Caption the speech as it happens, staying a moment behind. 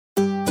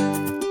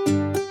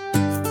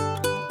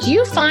Do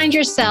you find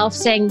yourself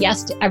saying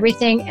yes to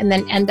everything and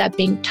then end up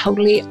being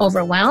totally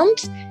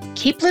overwhelmed?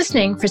 Keep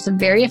listening for some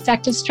very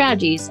effective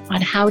strategies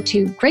on how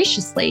to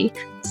graciously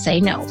say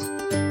no.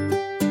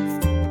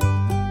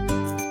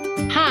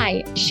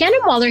 Hi, Shannon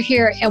Waller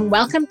here, and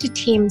welcome to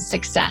Team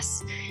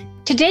Success.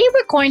 Today,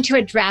 we're going to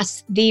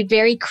address the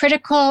very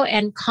critical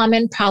and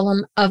common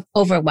problem of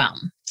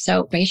overwhelm.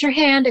 So raise your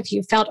hand if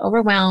you felt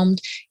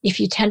overwhelmed,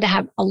 if you tend to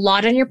have a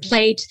lot on your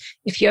plate,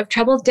 if you have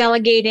trouble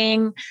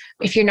delegating,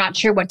 if you're not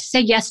sure what to say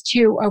yes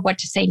to or what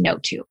to say no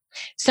to.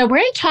 So we're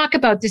going to talk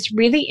about this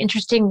really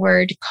interesting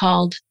word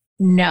called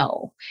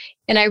no.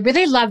 And I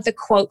really love the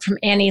quote from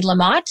Annie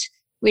Lamott,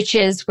 which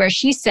is where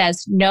she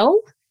says,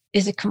 no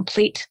is a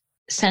complete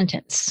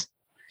sentence,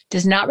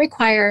 does not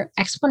require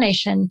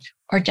explanation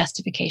or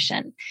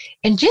justification.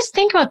 And just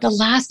think about the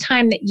last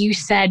time that you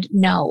said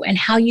no and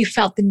how you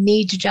felt the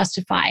need to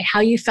justify, how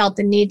you felt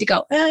the need to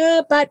go,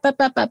 but.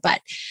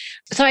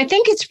 So I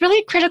think it's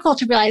really critical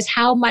to realize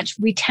how much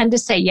we tend to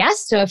say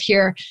yes. So if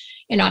you're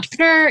an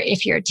entrepreneur,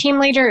 if you're a team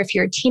leader, if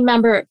you're a team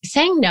member,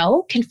 saying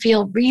no can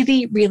feel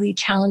really, really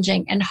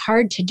challenging and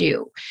hard to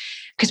do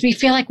because we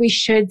feel like we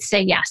should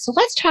say yes. So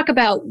let's talk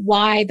about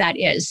why that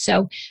is.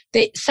 So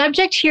the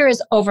subject here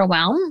is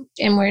overwhelm,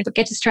 and we're going to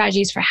get to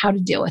strategies for how to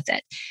deal with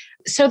it.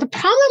 So the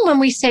problem when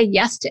we say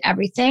yes to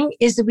everything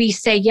is that we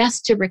say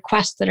yes to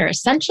requests that are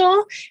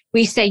essential.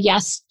 We say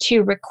yes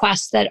to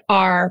requests that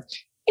are,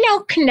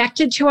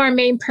 connected to our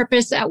main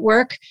purpose at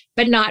work,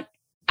 but not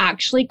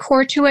actually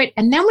core to it.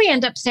 And then we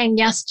end up saying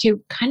yes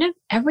to kind of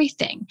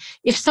everything.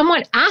 If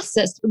someone asks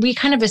us, we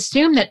kind of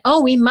assume that,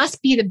 we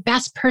must be the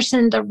best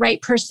person, the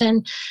right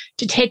person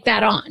to take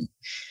that on.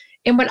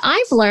 And what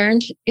I've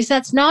learned is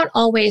that's not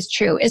always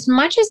true. As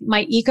much as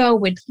my ego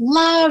would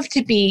love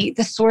to be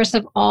the source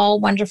of all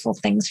wonderful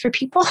things for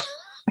people,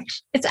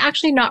 it's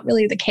actually not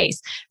really the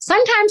case.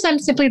 Sometimes I'm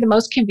simply the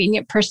most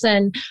convenient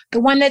person, the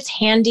one that's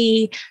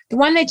handy, the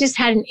one that just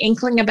had an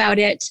inkling about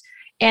it.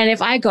 And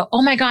if I go,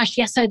 oh my gosh,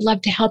 yes, I'd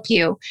love to help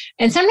you.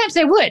 And sometimes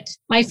I would.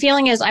 My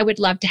feeling is I would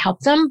love to help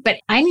them, but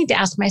I need to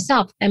ask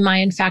myself, am I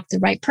in fact the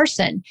right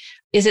person?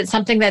 Is it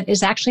something that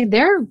is actually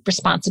their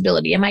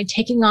responsibility? Am I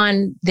taking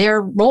on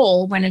their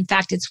role when in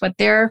fact it's what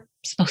they're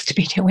supposed to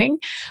be doing?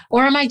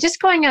 Or am I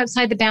just going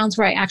outside the bounds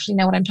where I actually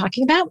know what I'm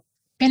talking about?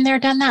 Been there,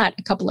 done that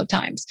a couple of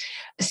times.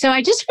 So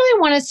I just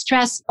really want to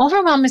stress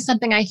overwhelm is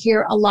something I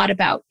hear a lot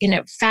about. In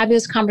a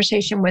fabulous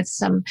conversation with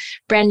some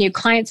brand new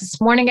clients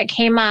this morning, it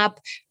came up.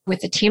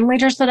 With the team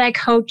leaders that I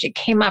coach, it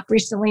came up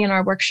recently in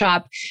our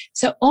workshop.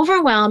 So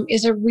overwhelm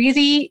is a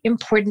really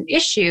important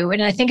issue.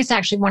 And I think it's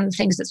actually one of the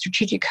things that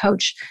Strategic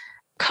Coach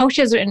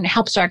coaches and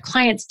helps our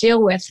clients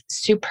deal with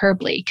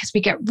superbly, because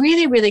we get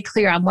really, really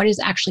clear on what is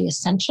actually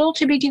essential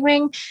to be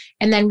doing,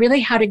 and then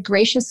really how to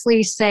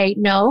graciously say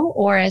no,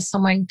 or as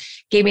someone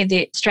gave me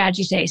the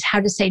strategy today, is how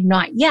to say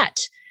not yet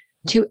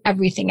to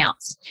everything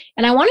else.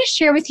 And I want to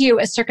share with you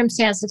a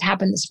circumstance that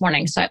happened this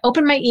morning. So I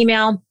opened my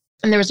email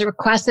and there was a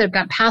request that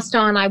got passed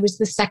on. I was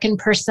the second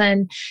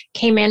person,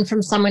 came in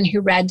from someone who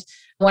read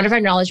one of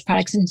our knowledge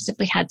products and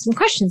simply had some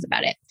questions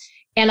about it.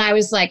 And I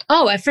was like,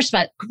 first of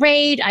all,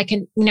 great. I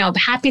can, I'm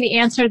happy to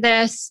answer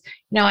this.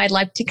 I'd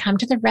like to come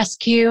to the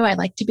rescue. I'd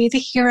like to be the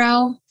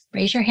hero.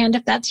 Raise your hand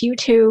if that's you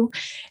too.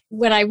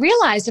 When I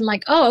realized, I'm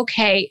like,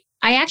 okay,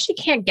 I actually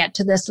can't get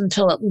to this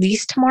until at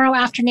least tomorrow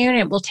afternoon.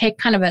 It will take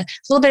kind of a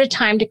little bit of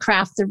time to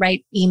craft the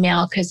right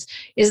email because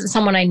it isn't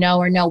someone I know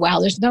or know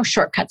well. There's no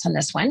shortcuts on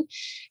this one.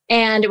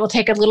 And it will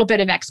take a little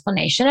bit of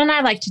explanation. And I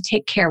like to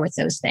take care with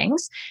those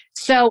things.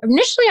 So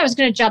initially I was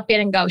going to jump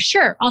in and go,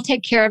 sure, I'll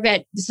take care of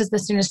it. This is the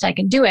soonest I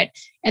can do it.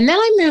 And then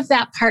I moved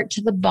that part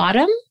to the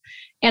bottom.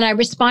 And I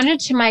responded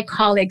to my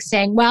colleague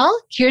saying, well,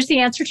 here's the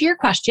answer to your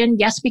question.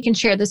 Yes, we can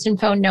share this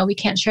info. No, we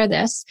can't share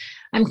this.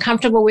 I'm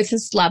comfortable with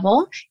this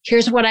level.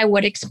 Here's what I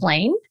would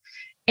explain.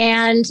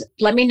 And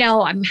let me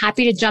know. I'm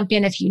happy to jump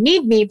in if you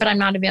need me, but I'm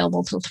not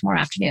available till tomorrow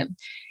afternoon.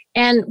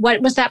 And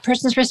what was that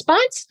person's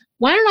response?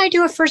 Why don't I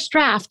do a first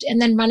draft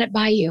and then run it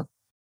by you?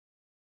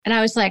 And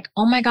I was like,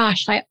 oh my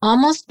gosh, I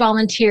almost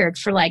volunteered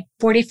for like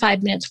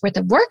 45 minutes worth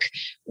of work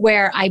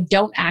where I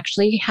don't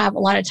actually have a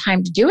lot of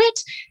time to do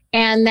it.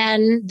 And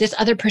then this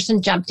other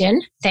person jumped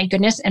in, thank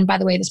goodness. And by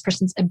the way, this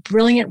person's a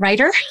brilliant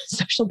writer,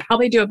 so she'll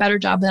probably do a better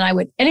job than I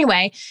would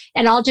anyway.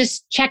 And I'll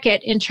just check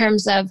it in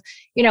terms of,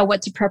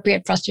 what's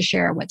appropriate for us to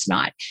share and what's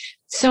not.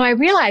 So I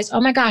realized, oh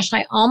my gosh,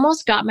 I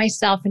almost got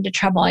myself into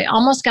trouble. I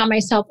almost got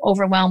myself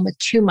overwhelmed with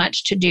too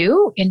much to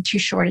do in too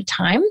short a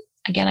time.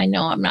 Again, I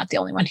know I'm not the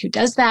only one who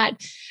does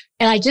that.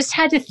 And I just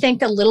had to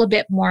think a little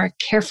bit more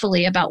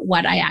carefully about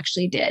what I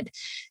actually did.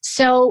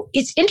 So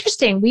it's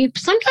interesting. We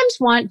sometimes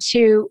want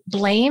to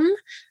blame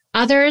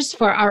others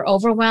for our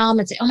overwhelm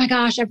and say, oh my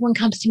gosh, everyone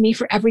comes to me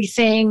for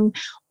everything.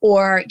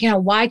 Or,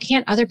 why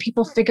can't other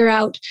people figure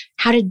out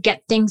how to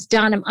get things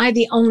done? Am I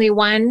the only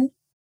one?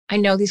 I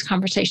know these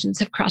conversations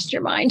have crossed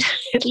your mind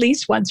at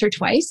least once or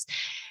twice.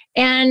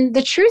 And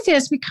the truth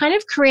is we kind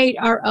of create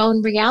our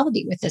own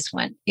reality with this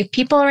one. If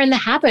people are in the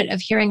habit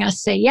of hearing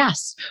us say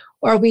yes,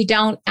 or we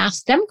don't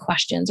ask them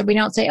questions, or we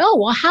don't say, oh,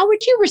 well, how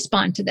would you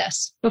respond to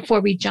this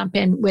before we jump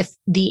in with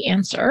the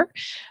answer.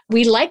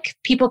 We like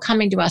people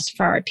coming to us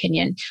for our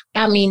opinion.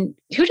 I mean,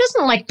 who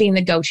doesn't like being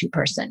the go-to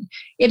person?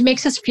 It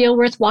makes us feel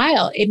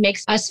worthwhile. It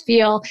makes us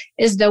feel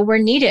as though we're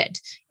needed.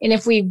 And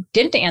if we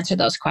didn't answer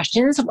those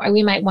questions,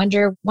 we might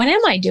wonder, what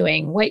am I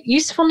doing? What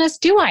usefulness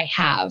do I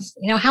have?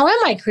 How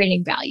am I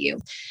creating value?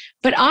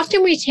 But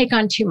often we take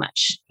on too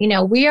much.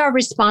 We are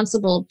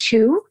responsible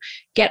to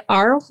get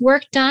our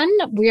work done.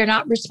 We are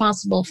not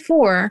responsible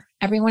for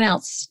everyone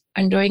else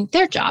and doing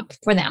their job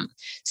for them.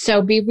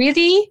 So be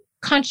really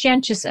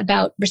conscientious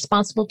about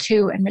responsible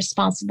to and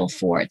responsible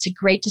for. It's a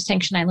great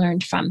distinction I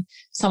learned from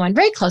someone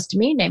very close to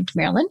me named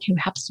Marilyn, who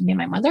happens to be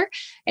my mother.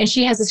 And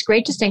she has this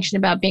great distinction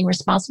about being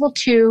responsible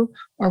to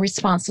or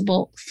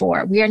responsible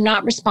for. We are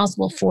not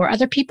responsible for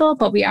other people,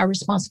 but we are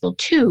responsible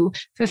to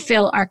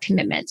fulfill our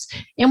commitments.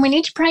 And we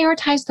need to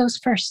prioritize those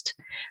first.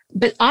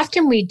 But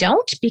often we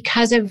don't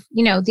because of,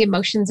 the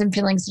emotions and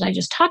feelings that I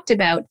just talked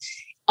about.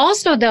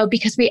 Also, though,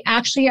 because we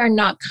actually are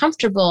not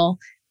comfortable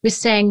with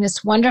saying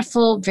this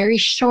wonderful, very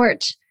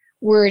short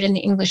word in the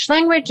English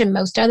language and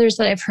most others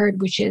that I've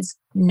heard, which is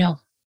no.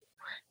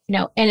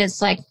 And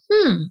it's like,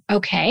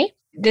 okay,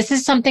 this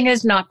is something that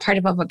is not part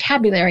of our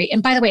vocabulary.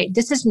 And by the way,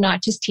 this is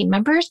not just team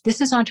members. This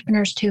is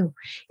entrepreneurs too.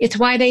 It's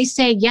why they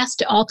say yes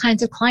to all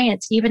kinds of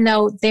clients, even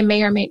though they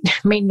may or may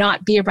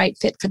not be a right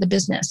fit for the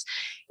business.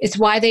 It's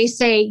why they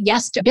say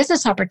yes to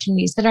business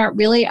opportunities that aren't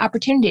really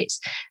opportunities.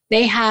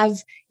 They have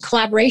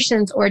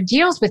collaborations or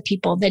deals with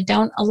people that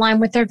don't align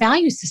with their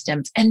value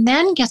systems. And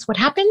then guess what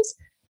happens?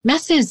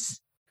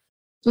 Messes.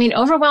 I mean,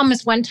 overwhelm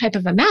is one type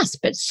of a mess,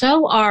 but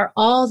so are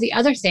all the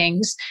other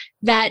things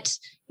that,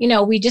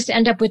 we just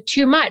end up with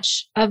too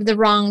much of the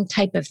wrong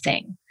type of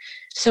thing.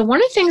 So one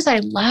of the things I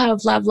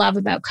love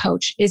about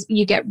Coach is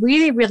you get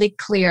really, really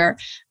clear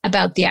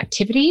about the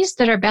activities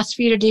that are best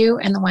for you to do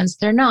and the ones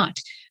that are not.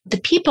 The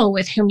people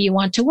with whom you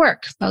want to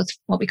work, both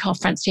what we call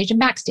front stage and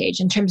backstage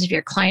in terms of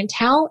your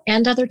clientele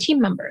and other team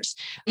members.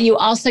 You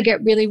also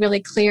get really, really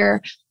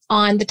clear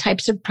on the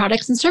types of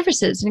products and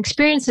services and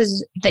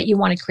experiences that you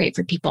want to create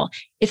for people.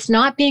 It's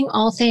not being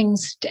all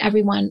things to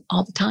everyone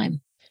all the time.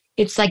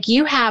 It's like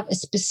you have a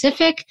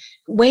specific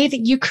way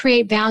that you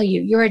create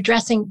value. You're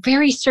addressing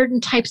very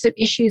certain types of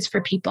issues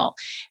for people.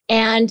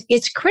 And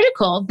it's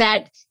critical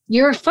that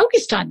you're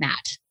focused on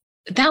that.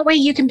 That way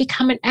you can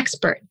become an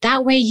expert.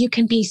 That way you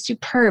can be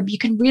superb. You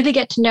can really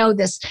get to know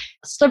this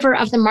sliver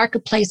of the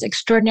marketplace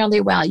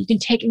extraordinarily well. You can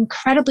take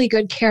incredibly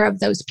good care of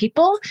those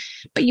people,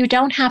 but you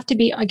don't have to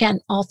be, again,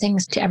 all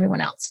things to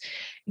everyone else.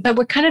 But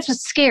we're kind of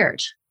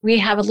scared. We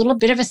have a little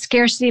bit of a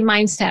scarcity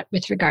mindset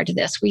with regard to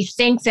this. We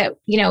think that,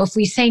 if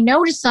we say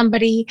no to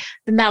somebody,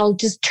 then that'll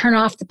just turn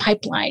off the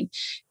pipeline.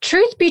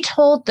 Truth be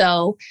told,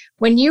 though,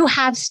 when you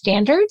have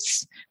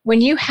standards, when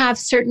you have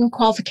certain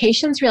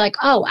qualifications, you're like,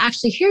 oh,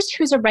 actually, here's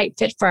who's a right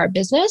fit for our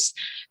business.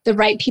 The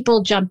right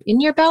people jump in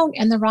your boat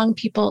and the wrong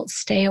people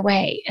stay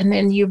away. And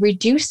then you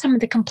reduce some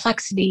of the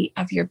complexity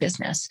of your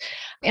business.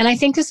 And I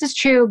think this is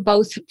true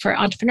both for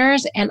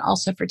entrepreneurs and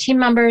also for team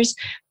members,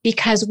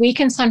 because we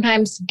can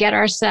sometimes get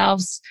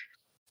ourselves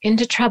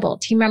into trouble.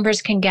 Team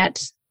members can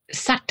get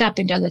sucked up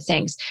into other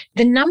things.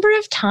 The number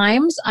of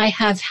times I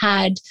have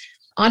had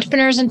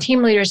entrepreneurs and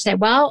team leaders say,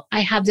 well,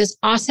 I have this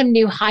awesome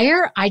new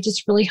hire. I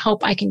just really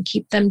hope I can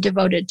keep them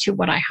devoted to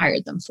what I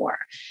hired them for.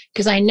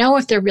 Because I know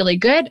if they're really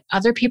good,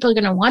 other people are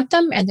going to want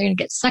them and they're going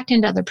to get sucked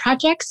into other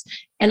projects.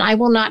 And I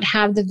will not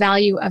have the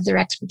value of their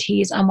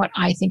expertise on what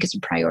I think is a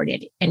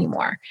priority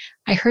anymore.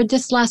 I heard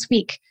this last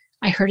week.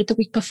 I heard it the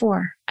week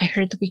before. I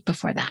heard it the week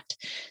before that.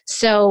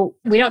 So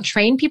we don't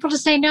train people to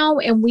say no,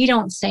 and we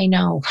don't say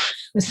no.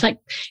 It's like,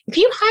 if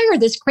you hire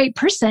this great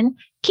person,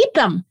 keep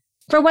them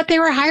for what they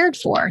were hired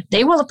for.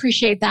 They will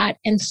appreciate that,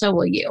 and so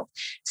will you.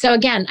 So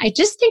again, I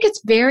just think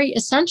it's very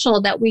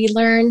essential that we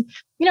learn,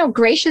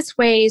 gracious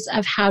ways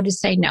of how to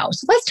say no.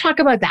 So let's talk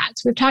about that.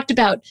 So we've talked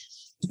about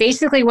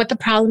basically what the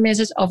problem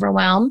is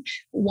overwhelm.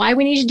 Why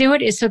we need to do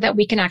it is so that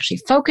we can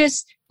actually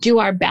focus, do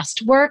our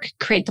best work,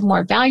 create the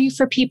more value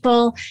for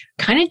people,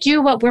 kind of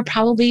do what we're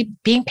probably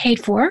being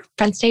paid for,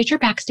 front stage or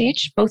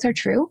backstage, both are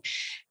true.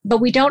 But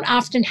we don't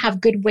often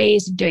have good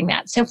ways of doing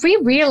that. So if we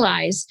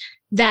realize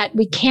that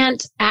we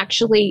can't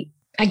actually,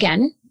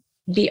 again,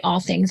 be all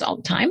things all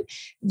the time,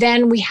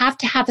 then we have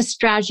to have a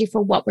strategy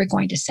for what we're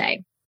going to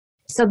say.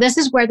 So this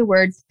is where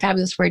the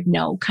fabulous word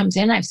no comes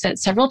in. I've said it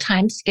several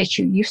times to get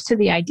you used to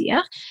the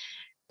idea.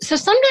 So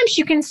sometimes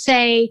you can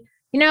say,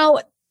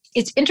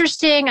 it's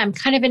interesting, I'm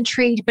kind of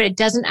intrigued, but it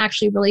doesn't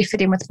actually really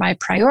fit in with my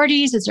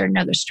priorities. Is there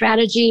another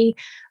strategy?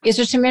 Is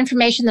there some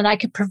information that I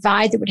could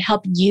provide that would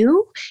help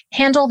you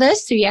handle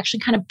this? So you actually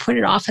kind of put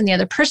it off on the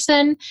other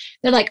person.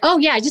 They're like, oh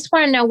yeah, I just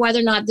want to know whether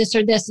or not this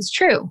or this is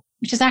true,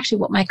 which is actually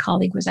what my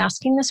colleague was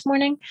asking this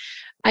morning.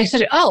 I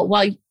said, oh,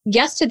 well,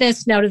 yes to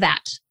this, no to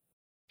that.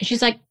 And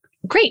she's like,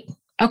 great.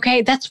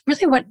 okay, that's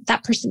really what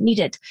that person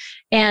needed.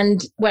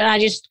 And when I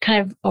just kind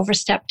of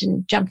overstepped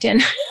and jumped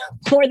in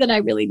more than I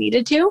really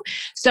needed to.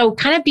 So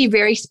kind of be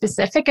very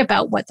specific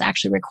about what's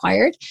actually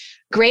required.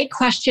 Great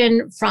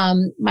question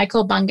from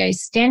Michael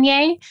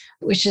Bungay-Stanier,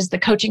 which is The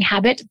Coaching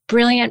Habit.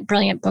 Brilliant,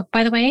 brilliant book,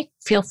 by the way.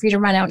 Feel free to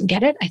run out and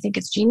get it. I think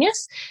it's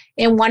genius.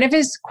 And one of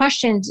his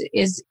questions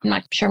is, I'm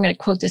not sure I'm going to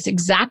quote this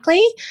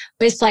exactly,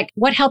 but it's like,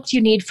 what help do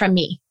you need from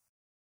me?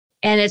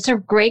 And it's a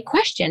great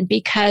question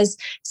because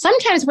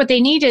sometimes what they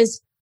need is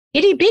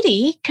itty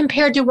bitty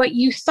compared to what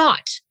you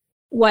thought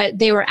what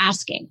they were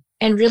asking.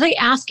 And really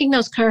asking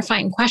those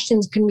clarifying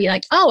questions can be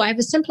like, oh, I have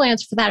a simple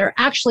answer for that. Or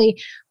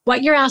actually,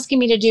 what you're asking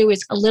me to do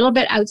is a little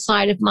bit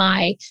outside of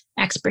my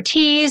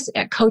expertise.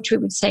 At Coach, we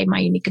would say my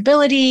unique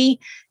ability.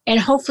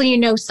 And hopefully, you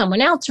know someone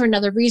else or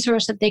another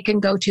resource that they can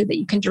go to that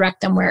you can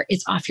direct them where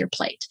it's off your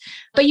plate.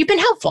 But you've been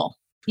helpful.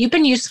 You've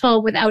been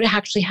useful without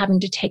actually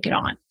having to take it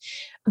on.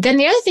 Then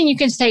the other thing you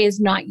can say is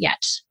not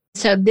yet.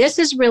 So this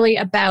is really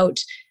about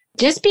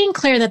just being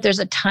clear that there's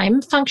a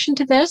time function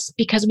to this,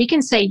 because we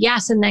can say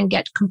yes and then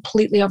get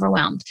completely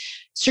overwhelmed.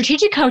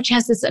 Strategic Coach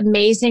has this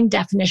amazing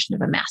definition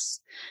of a mess.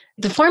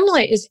 The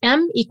formula is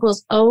M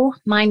equals O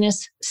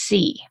minus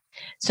C.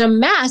 So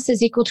mess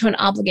is equal to an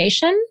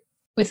obligation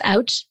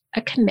without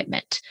a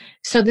commitment.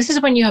 So this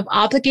is when you have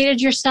obligated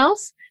yourself,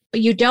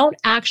 but you don't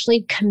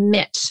actually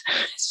commit.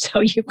 So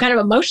you've kind of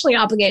emotionally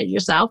obligated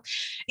yourself.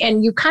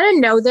 And you kind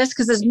of know this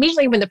because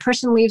immediately when the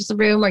person leaves the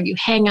room or you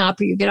hang up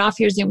or you get off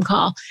your Zoom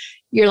call,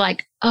 you're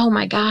like, oh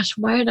my gosh,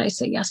 why did I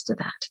say yes to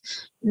that?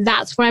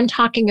 That's what I'm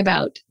talking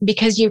about,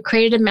 because you've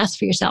created a mess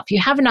for yourself. You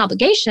have an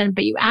obligation,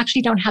 but you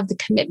actually don't have the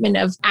commitment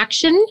of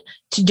action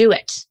to do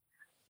it,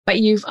 but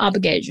you've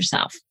obligated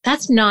yourself.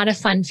 That's not a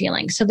fun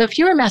feeling. So the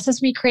fewer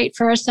messes we create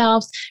for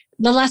ourselves,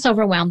 the less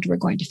overwhelmed we're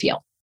going to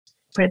feel.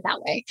 Put it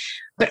that way.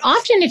 But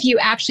often if you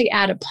actually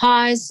add a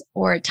pause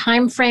or a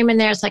time frame in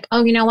there, it's like,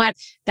 oh, you know what?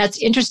 That's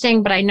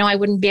interesting, but I know I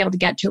wouldn't be able to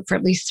get to it for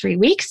at least 3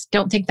 weeks.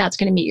 Don't think that's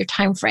going to meet your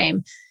time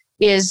frame.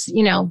 Is,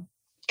 you know,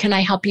 can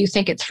I help you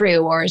think it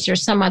through? Or is there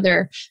some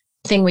other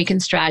thing we can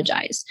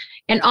strategize?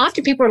 And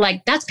often people are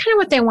like, that's kind of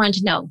what they want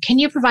to know. Can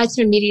you provide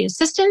some immediate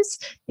assistance?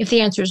 If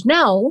the answer is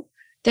no,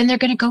 then they're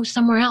going to go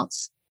somewhere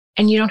else.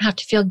 And you don't have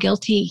to feel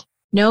guilty.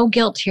 No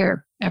guilt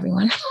here,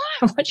 everyone.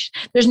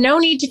 There's no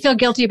need to feel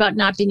guilty about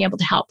not being able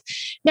to help.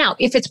 Now,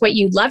 if it's what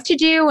you love to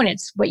do and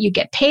it's what you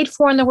get paid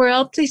for in the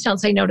world, please don't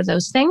say no to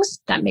those things.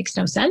 That makes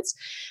no sense.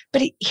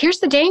 But here's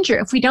the danger.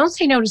 If we don't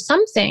say no to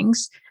some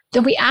things,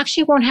 then we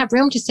actually won't have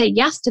room to say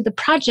yes to the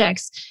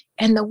projects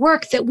and the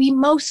work that we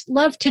most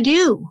love to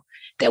do,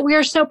 that we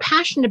are so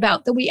passionate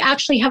about, that we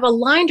actually have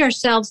aligned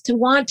ourselves to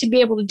want to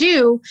be able to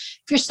do.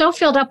 If you're so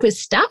filled up with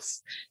stuff,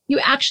 you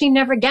actually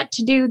never get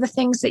to do the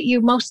things that you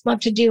most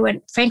love to do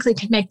and frankly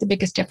can make the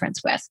biggest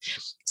difference with.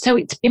 So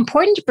it's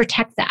important to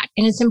protect that.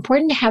 And it's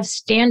important to have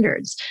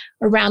standards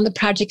around the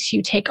projects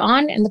you take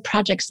on and the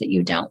projects that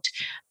you don't.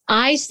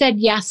 I said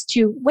yes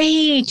to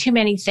way too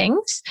many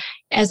things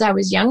as I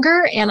was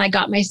younger, and I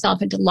got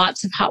myself into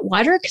lots of hot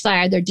water because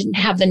I either didn't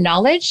have the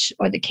knowledge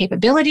or the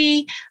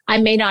capability. I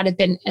may not have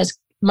been as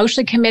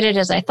emotionally committed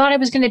as I thought I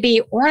was going to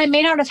be, or I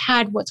may not have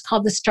had what's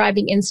called the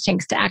striving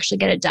instincts to actually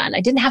get it done. I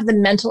didn't have the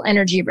mental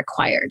energy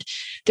required.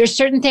 There's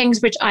certain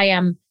things which I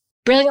am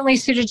brilliantly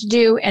suited to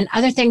do and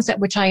other things at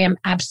which I am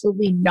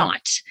absolutely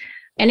not.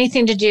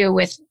 Anything to do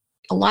with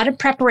a lot of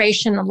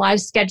preparation, a lot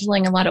of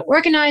scheduling, a lot of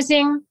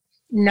organizing,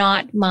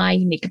 not my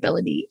unique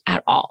ability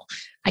at all.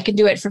 I can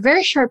do it for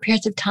very short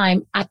periods of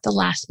time at the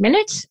last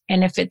minute.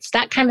 And if it's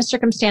that kind of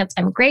circumstance,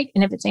 I'm great.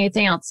 And if it's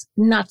anything else,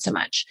 not so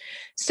much.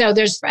 So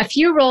there's a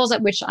few roles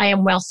at which I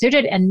am well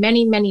suited and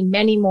many, many,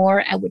 many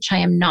more at which I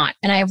am not.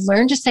 And I have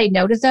learned to say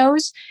no to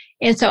those.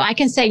 And so I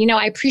can say, you know,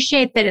 I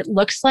appreciate that it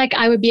looks like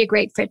I would be a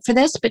great fit for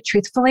this, but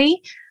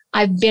truthfully,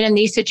 I've been in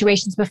these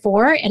situations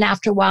before. And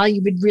after a while,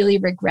 you would really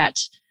regret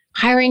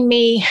hiring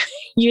me,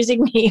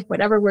 using me,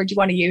 whatever word you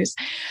want to use.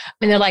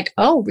 And they're like,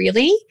 oh,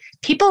 really?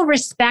 People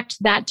respect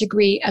that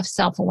degree of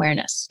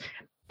self-awareness.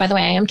 By the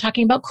way, I am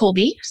talking about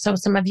Kolbe. So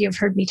some of you have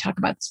heard me talk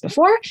about this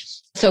before.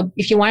 So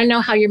if you want to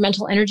know how your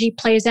mental energy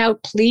plays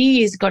out,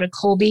 please go to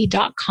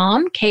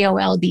Kolbe.com,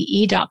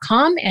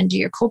 Kolbe.com, and do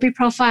your Kolbe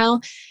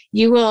profile.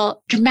 You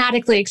will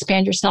dramatically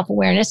expand your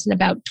self-awareness in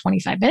about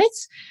 25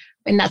 minutes.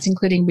 And that's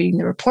including reading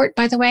the report,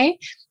 by the way.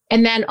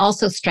 And then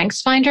also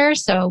StrengthsFinder.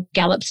 So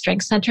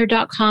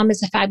GallupStrengthsCenter.com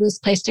is a fabulous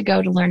place to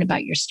go to learn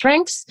about your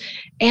strengths.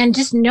 And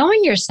just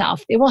knowing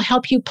yourself, it will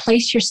help you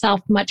place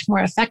yourself much more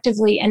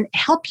effectively and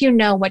help you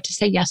know what to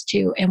say yes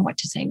to and what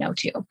to say no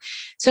to.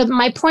 So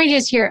my point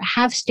is here,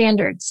 have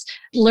standards.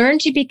 Learn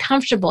to be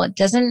comfortable. It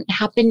doesn't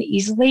happen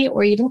easily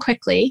or even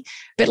quickly,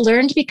 but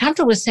learn to be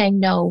comfortable with saying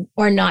no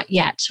or not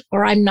yet,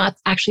 or I'm not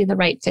actually the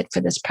right fit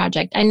for this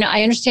project. I know,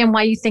 I understand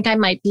why you think I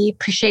might be,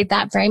 appreciate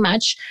that very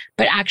much,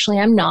 but actually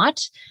I'm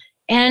not.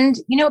 And,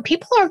 you know,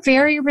 people are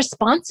very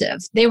responsive.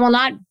 They will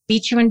not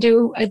beat you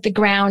into the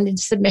ground in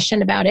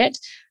submission about it.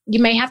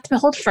 You may have to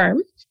hold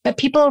firm, but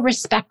people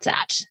respect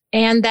that.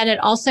 And then it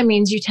also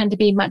means you tend to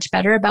be much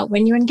better about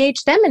when you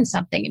engage them in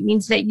something. It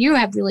means that you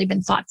have really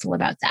been thoughtful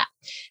about that.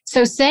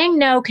 So saying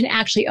no can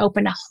actually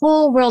open a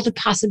whole world of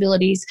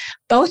possibilities,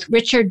 both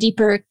richer,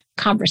 deeper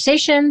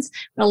conversations,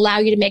 will allow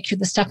you to make sure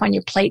the stuff on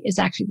your plate is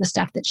actually the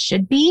stuff that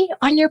should be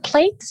on your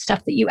plate, the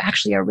stuff that you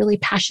actually are really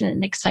passionate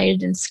and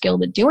excited and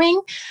skilled at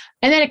doing.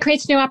 And then it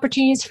creates new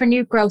opportunities for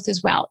new growth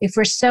as well. If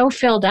we're so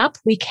filled up,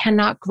 we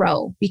cannot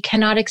grow. We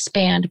cannot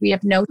expand. We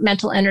have no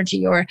mental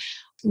energy or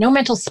no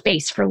mental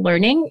space for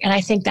learning. And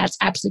I think that's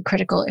absolutely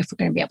critical if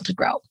we're going to be able to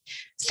grow.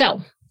 So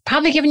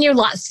probably given you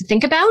lots to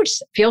think about.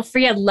 Feel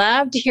free. I'd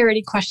love to hear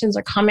any questions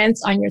or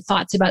comments on your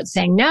thoughts about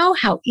saying no,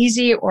 how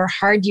easy or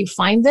hard you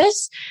find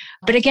this.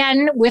 But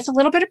again, with a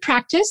little bit of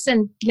practice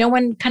and no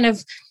one kind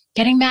of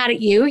getting mad at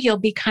you, you'll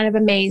be kind of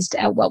amazed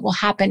at what will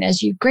happen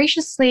as you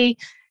graciously,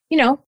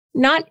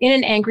 not in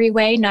an angry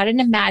way, not in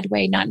a mad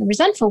way, not in a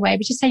resentful way,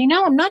 but just say,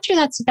 I'm not sure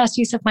that's the best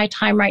use of my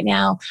time right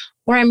now,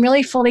 or I'm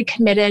really fully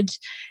committed.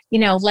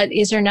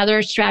 Is there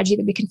another strategy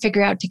that we can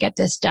figure out to get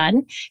this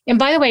done? And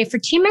by the way, for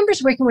team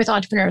members working with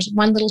entrepreneurs,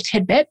 one little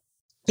tidbit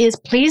is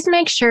please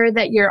make sure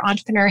that your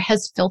entrepreneur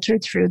has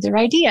filtered through their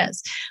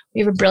ideas.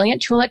 We have a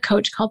brilliant tool at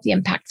Coach called the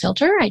Impact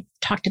Filter. I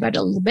talked about it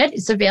a little bit.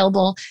 It's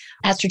available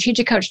at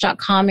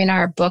strategiccoach.com in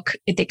our book,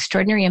 The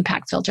Extraordinary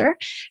Impact Filter.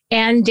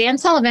 And Dan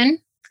Sullivan,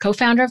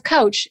 co-founder of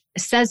Coach,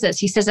 says this.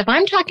 He says, if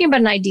I'm talking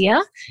about an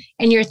idea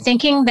and you're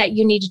thinking that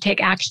you need to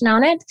take action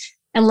on it,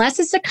 unless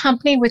it's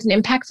accompanied with an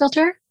impact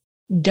filter,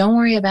 don't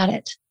worry about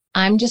it.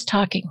 I'm just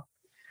talking.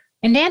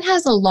 And Dan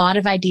has a lot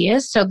of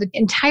ideas. So the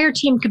entire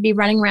team could be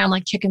running around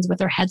like chickens with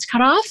their heads cut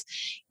off.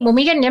 When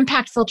we get an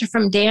impact filter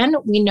from Dan,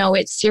 we know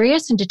it's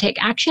serious and to take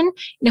action.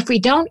 And if we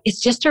don't, it's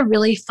just a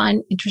really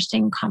fun,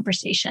 interesting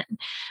conversation.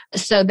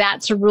 So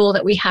that's a rule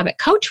that we have at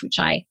Coach, which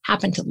I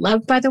happen to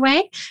love, by the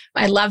way.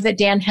 I love that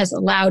Dan has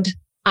allowed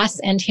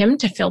us and him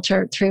to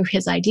filter through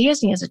his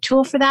ideas. And he has a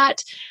tool for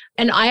that.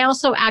 And I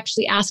also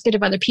actually ask it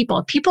of other people.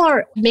 If people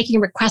are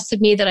making requests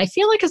of me that I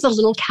feel like is a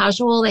little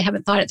casual, they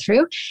haven't thought it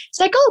through. It's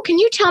like, can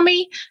you tell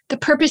me the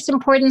purpose,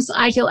 importance,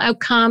 ideal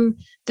outcome,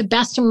 the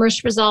best and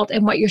worst result,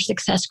 and what your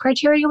success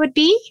criteria would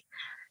be?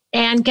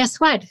 And guess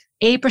what?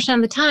 80%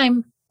 of the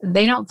time,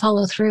 they don't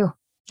follow through.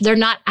 They're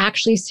not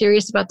actually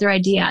serious about their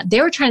idea. They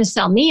were trying to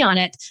sell me on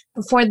it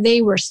before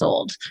they were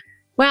sold.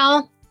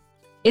 Well,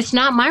 it's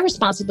not my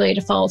responsibility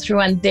to follow through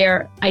on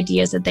their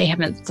ideas that they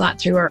haven't thought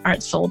through or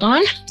aren't sold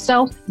on.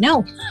 So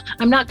no,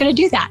 I'm not going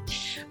to do that.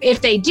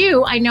 If they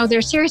do, I know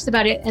they're serious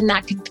about it, and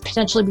that could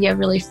potentially be a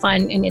really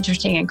fun and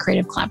interesting and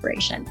creative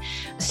collaboration.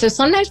 So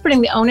sometimes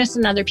putting the onus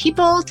on other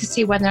people to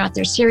see whether or not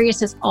they're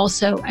serious is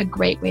also a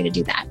great way to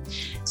do that.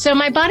 So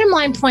my bottom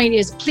line point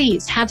is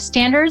please have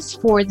standards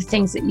for the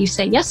things that you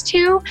say yes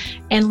to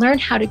and learn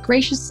how to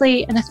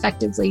graciously and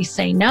effectively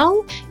say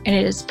no. And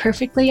it is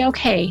perfectly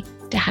okay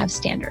to have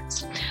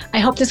standards. I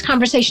hope this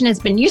conversation has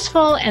been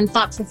useful and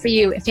thoughtful for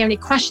you. If you have any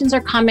questions or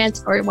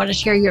comments or want to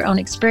share your own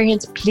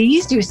experience,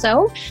 please do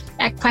so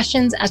at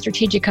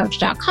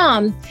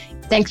questions@strategiccoach.com.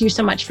 Thank you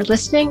so much for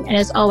listening. And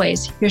as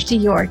always, here's to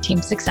your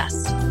team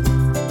success.